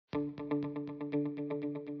Welcome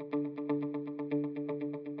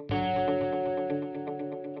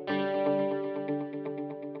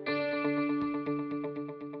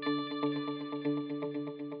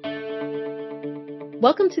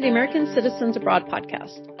to the American Citizens Abroad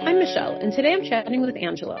podcast. I'm Michelle, and today I'm chatting with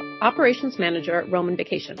Angela, Operations Manager at Roman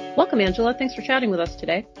Vacation. Welcome, Angela. Thanks for chatting with us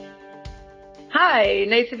today. Hi,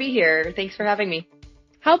 nice to be here. Thanks for having me.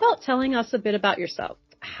 How about telling us a bit about yourself?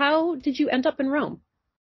 How did you end up in Rome?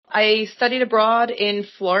 I studied abroad in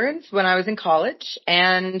Florence when I was in college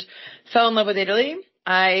and fell in love with Italy.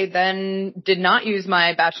 I then did not use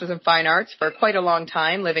my bachelor's in fine arts for quite a long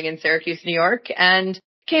time, living in Syracuse, New York, and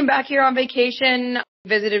came back here on vacation,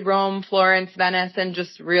 visited Rome, Florence, Venice, and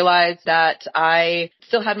just realized that I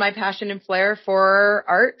still had my passion and flair for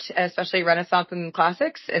art, especially Renaissance and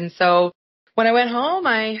classics. And so when I went home,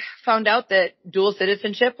 I found out that dual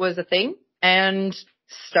citizenship was a thing and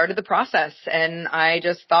started the process. And I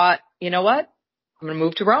just thought, you know what? I'm going to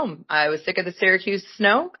move to Rome. I was sick of the Syracuse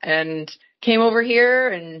snow and came over here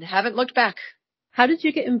and haven't looked back. How did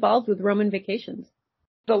you get involved with Roman Vacations?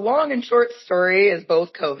 The long and short story is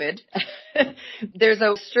both COVID. There's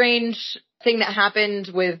a strange thing that happened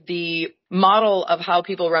with the model of how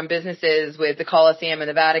people run businesses with the Colosseum and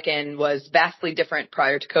the Vatican was vastly different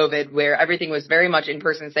prior to COVID, where everything was very much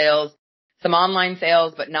in-person sales, some online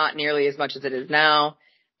sales, but not nearly as much as it is now.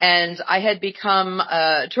 And I had become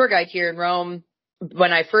a tour guide here in Rome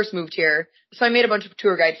when I first moved here. So I made a bunch of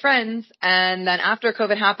tour guide friends. And then after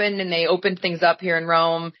COVID happened and they opened things up here in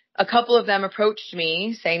Rome, a couple of them approached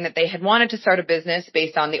me saying that they had wanted to start a business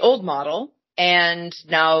based on the old model. And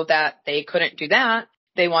now that they couldn't do that,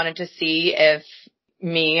 they wanted to see if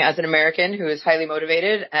me as an American who is highly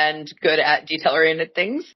motivated and good at detail-oriented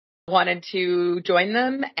things wanted to join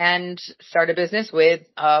them and start a business with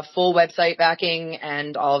a full website backing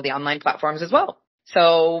and all of the online platforms as well.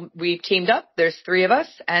 So we teamed up. There's 3 of us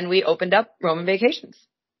and we opened up Roman Vacations.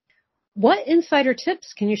 What insider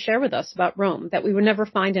tips can you share with us about Rome that we would never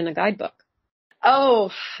find in a guidebook?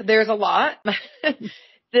 Oh, there's a lot.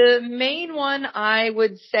 The main one I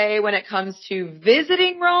would say when it comes to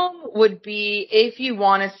visiting Rome would be if you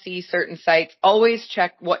want to see certain sites, always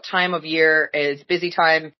check what time of year is busy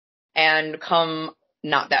time and come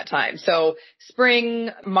not that time. So spring,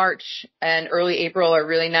 March, and early April are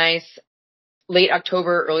really nice. Late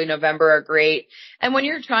October, early November are great. And when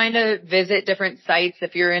you're trying to visit different sites,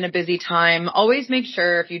 if you're in a busy time, always make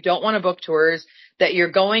sure if you don't want to book tours that you're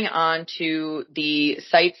going on to the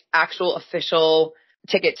site's actual official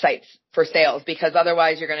ticket sites for sales, because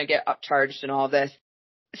otherwise you're going to get upcharged and all of this.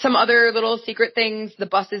 Some other little secret things: the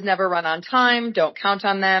buses never run on time. Don't count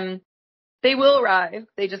on them. They will arrive.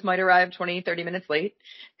 They just might arrive 20, 30 minutes late.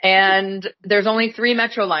 And there's only 3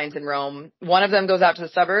 metro lines in Rome. One of them goes out to the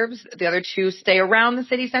suburbs. The other 2 stay around the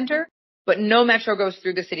city center, but no metro goes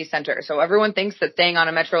through the city center. So everyone thinks that staying on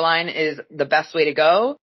a metro line is the best way to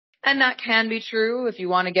go. And that can be true if you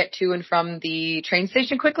want to get to and from the train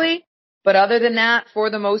station quickly. But other than that, for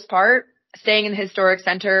the most part, staying in the historic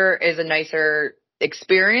center is a nicer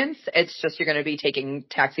experience. It's just you're going to be taking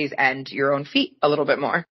taxis and your own feet a little bit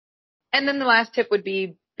more. And then the last tip would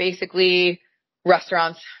be basically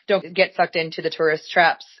restaurants. Don't get sucked into the tourist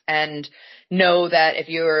traps, and know that if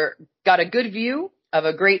you're got a good view of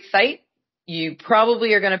a great site, you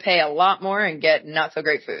probably are going to pay a lot more and get not so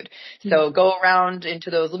great food. So go around into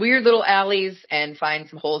those weird little alleys and find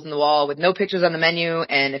some holes in the wall with no pictures on the menu.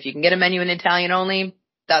 And if you can get a menu in Italian only,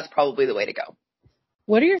 that's probably the way to go.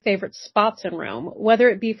 What are your favorite spots in Rome, whether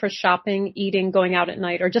it be for shopping, eating, going out at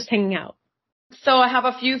night, or just hanging out? So I have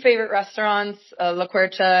a few favorite restaurants. La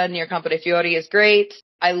Quercia near Campo dei Fiori is great.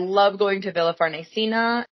 I love going to Villa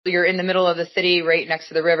Farnesina. You're in the middle of the city right next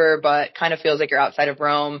to the river, but kind of feels like you're outside of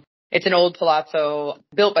Rome. It's an old palazzo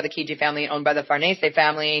built by the Chigi family, owned by the Farnese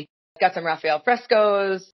family. It's got some Raphael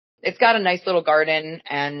frescoes. It's got a nice little garden,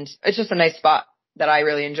 and it's just a nice spot that I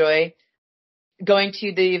really enjoy. Going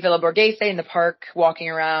to the Villa Borghese in the park, walking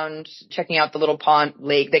around, checking out the little pond,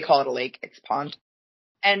 lake. They call it a lake. It's a pond.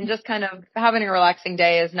 And just kind of having a relaxing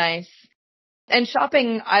day is nice. And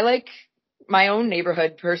shopping, I like my own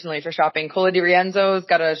neighborhood personally for shopping. Colle di Rienzo's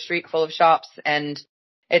got a street full of shops, and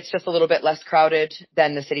it's just a little bit less crowded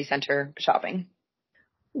than the city center shopping.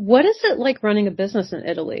 What is it like running a business in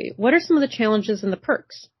Italy? What are some of the challenges and the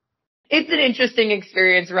perks? It's an interesting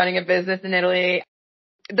experience running a business in Italy.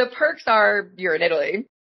 The perks are you're in Italy.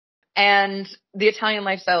 And the Italian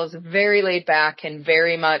lifestyle is very laid back and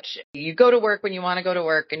very much you go to work when you want to go to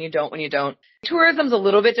work and you don't when you don't. Tourism's a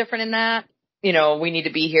little bit different in that. You know, we need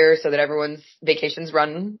to be here so that everyone's vacations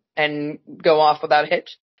run and go off without a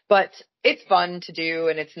hitch. But it's fun to do,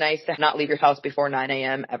 and it's nice to not leave your house before 9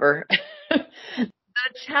 a.m. ever. The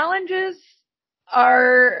challenges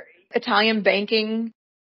are Italian banking,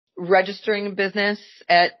 registering a business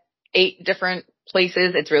at 8 different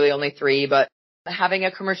places. It's really only 3, but having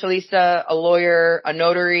a commercialista, a lawyer, a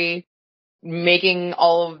notary, making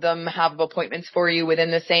all of them have appointments for you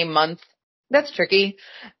within the same month, that's tricky.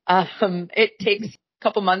 It takes a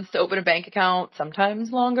couple months to open a bank account,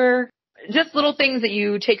 sometimes longer. Just little things that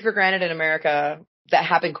you take for granted in America that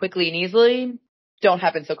happen quickly and easily don't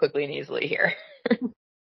happen so quickly and easily here.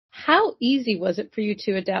 How easy was it for you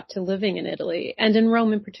to adapt to living in Italy, and in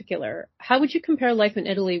Rome in particular? How would you compare life in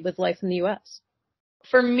Italy with life in the U.S.?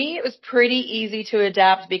 For me, it was pretty easy to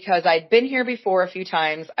adapt because I'd been here before a few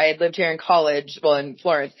times. I had lived here in college, well, in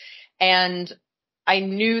Florence, and I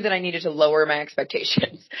knew that I needed to lower my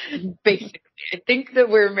expectations. Basically, I think that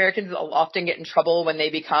where Americans often get in trouble when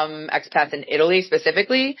they become expats in Italy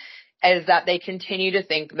specifically is that they continue to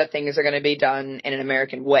think that things are going to be done in an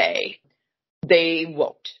American way. They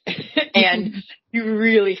won't. And you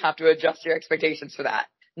really have to adjust your expectations for that.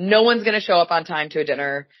 No one's going to show up on time to a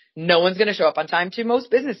dinner. No one's going to show up on time to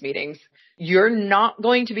most business meetings. You're not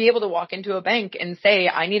going to be able to walk into a bank and say,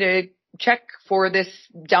 I need a check for this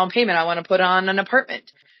down payment I want to put on an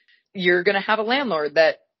apartment. You're going to have a landlord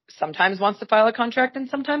that sometimes wants to file a contract and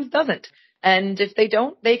sometimes doesn't. And if they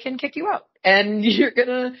don't, they can kick you out. And you're going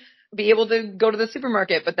to be able to go to the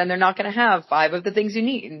supermarket, but then they're not going to have 5 of the things you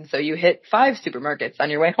need. And so you hit 5 supermarkets on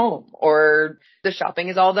your way home, or the shopping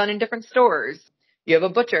is all done in different stores. You have a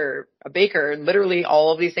butcher, a baker, and literally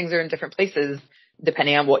all of these things are in different places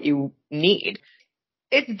depending on what you need.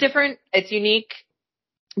 It's different. It's unique.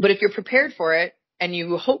 But if you're prepared for it and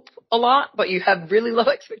you hope a lot, but you have really low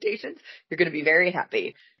expectations, you're going to be very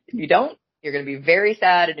happy. If you don't, you're going to be very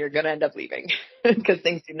sad and you're going to end up leaving because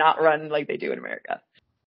things do not run like they do in America.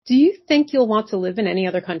 Do you think you'll want to live in any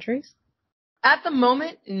other countries? At the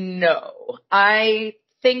moment, no. I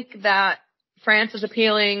think that France is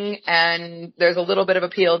appealing, and there's a little bit of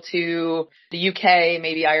appeal to the UK,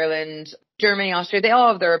 maybe Ireland, Germany, Austria. They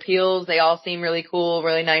all have their appeals. They all seem really cool,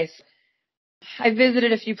 really nice. I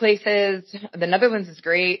visited a few places. The Netherlands is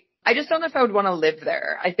great. I just don't know if I would want to live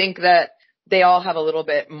there. I think that they all have a little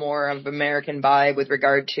bit more of American vibe with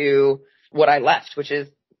regard to what I left, which is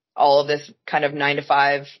all of this kind of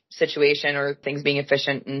 9-to-5 situation or things being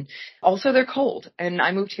efficient. And also they're cold, and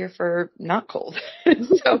I moved here for not cold.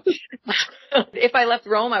 So if I left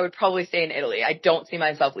Rome, I would probably stay in Italy. I don't see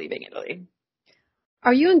myself leaving Italy.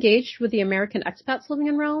 Are you engaged with the American expats living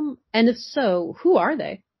in Rome? And if so, who are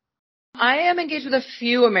they? I am engaged with a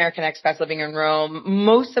few American expats living in Rome,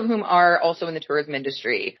 most of whom are also in the tourism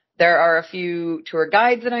industry. There are a few tour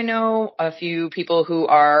guides that I know, a few people who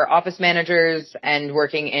are office managers and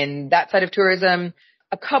working in that side of tourism,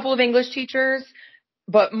 a couple of English teachers,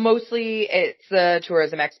 but mostly it's the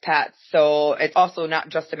tourism expats. So it's also not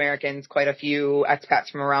just Americans, quite a few expats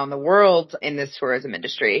from around the world in this tourism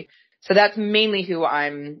industry. So that's mainly who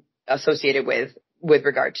I'm associated with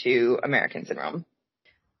regard to Americans in Rome.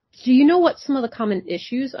 Do you know what some of the common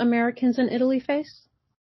issues Americans in Italy face?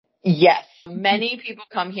 Yes. Many people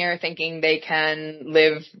come here thinking they can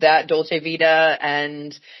live that dolce vita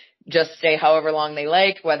and just stay however long they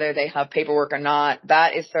like, whether they have paperwork or not.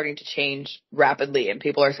 That is starting to change rapidly, and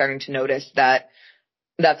people are starting to notice that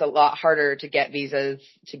that's a lot harder to get visas,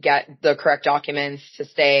 to get the correct documents, to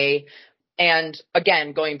stay. And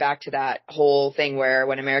again, going back to that whole thing where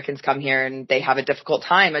when Americans come here and they have a difficult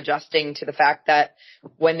time adjusting to the fact that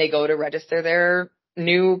when they go to register their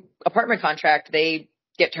new apartment contract, they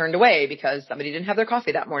get turned away because somebody didn't have their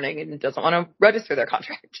coffee that morning and doesn't want to register their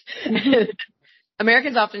contract.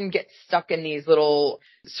 Americans often get stuck in these little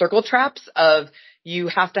circle traps of you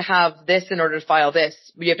have to have this in order to file this.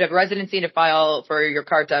 You have to have residency to file for your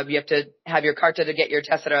carta. You have to have your carta to get your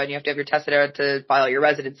tessera, and you have to have your tessera to file your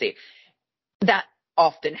residency. That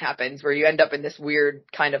often happens where you end up in this weird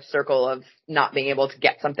kind of circle of not being able to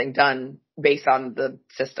get something done based on the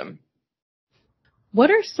system.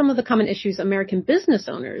 What are some of the common issues American business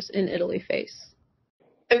owners in Italy face?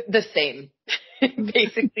 The same.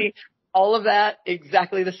 Basically, all of that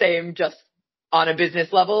exactly the same, just on a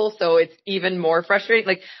business level. So it's even more frustrating.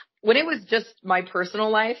 Like when it was just my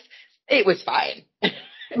personal life, it was fine.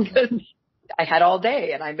 Because I had all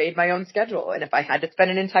day and I made my own schedule. And if I had to spend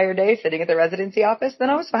an entire day sitting at the residency office, then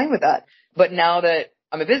I was fine with that. But now that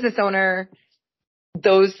I'm a business owner,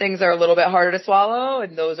 those things are a little bit harder to swallow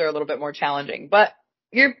and those are a little bit more challenging. But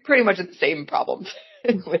you're pretty much at the same problems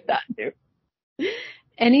with that too.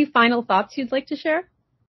 Any final thoughts you'd like to share?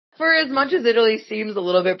 For as much as Italy seems a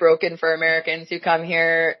little bit broken for Americans who come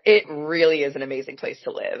here, it really is an amazing place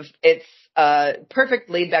to live. It's a perfect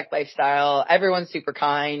laid-back lifestyle. Everyone's super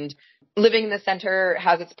kind. Living in the center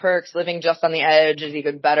has its perks. Living just on the edge is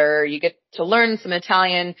even better. You get to learn some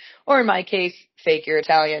Italian, or in my case, fake your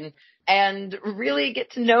Italian, and really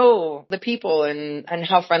get to know the people and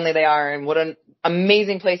how friendly they are and what an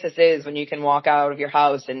amazing place this is when you can walk out of your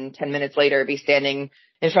house and 10 minutes later be standing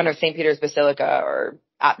in front of St. Peter's Basilica or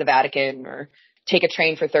at the Vatican, or take a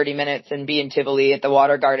train for 30 minutes and be in Tivoli at the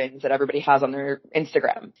water gardens that everybody has on their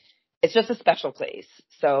Instagram. It's just a special place.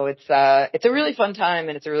 So it's a really fun time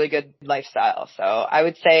and it's a really good lifestyle. So I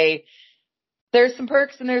would say there's some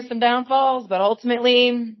perks and there's some downfalls, but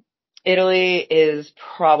ultimately Italy is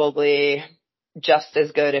probably just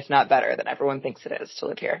as good, if not better, than everyone thinks it is to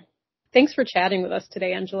live here. Thanks for chatting with us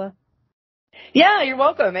today, Angela. Yeah, you're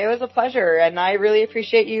welcome. It was a pleasure. And I really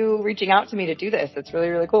appreciate you reaching out to me to do this. It's really,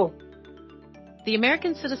 really cool. The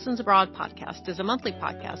American Citizens Abroad podcast is a monthly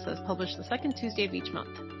podcast that is published the second Tuesday of each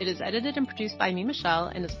month. It is edited and produced by me, Michelle,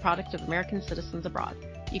 and is a product of American Citizens Abroad.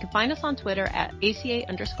 You can find us on Twitter at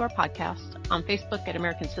ACA_podcast, on Facebook at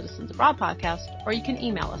American Citizens Abroad Podcast, or you can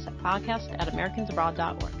email us at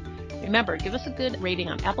podcast@americansabroad.org. Remember, give us a good rating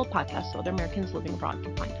on Apple Podcasts so other Americans living abroad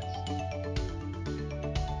can find us.